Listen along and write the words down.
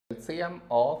LCM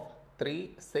of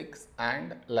 3, 6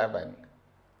 and 11.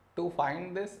 To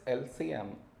find this LCM,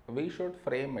 we should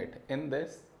frame it in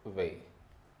this way.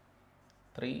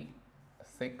 3,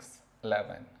 6,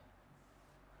 11.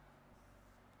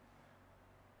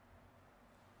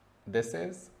 This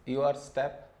is your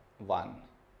step 1.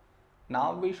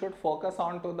 Now we should focus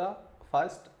on to the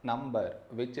first number,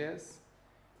 which is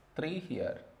 3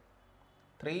 here.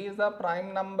 3 is a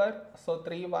prime number, so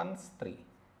 3 ones 3.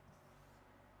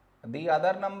 The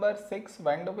other number 6,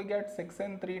 when do we get 6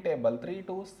 in 3 table? 3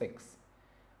 2 6.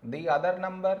 The other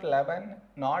number 11,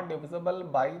 not divisible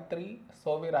by 3,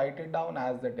 so we write it down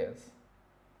as it is.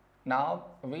 Now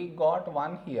we got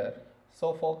 1 here,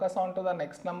 so focus on to the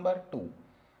next number 2.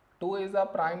 2 is a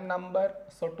prime number,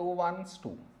 so 2 ones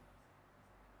 2.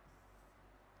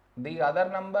 The other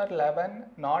number 11,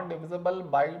 not divisible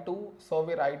by 2, so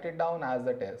we write it down as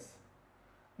it is.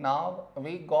 Now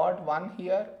we got 1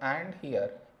 here and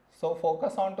here, so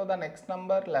focus on to the next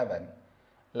number 11.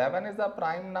 11 is a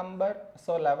prime number,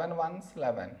 so 11 ones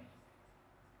 11.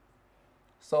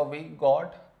 So we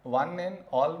got 1 in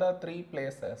all the 3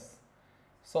 places.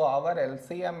 So our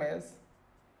LCM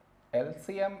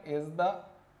is the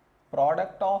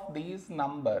product of these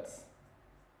numbers,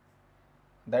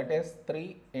 that is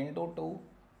 3 into 2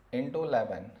 into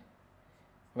 11.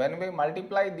 When we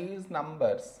multiply these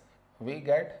numbers, we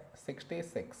get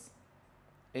 66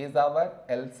 is our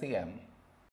LCM.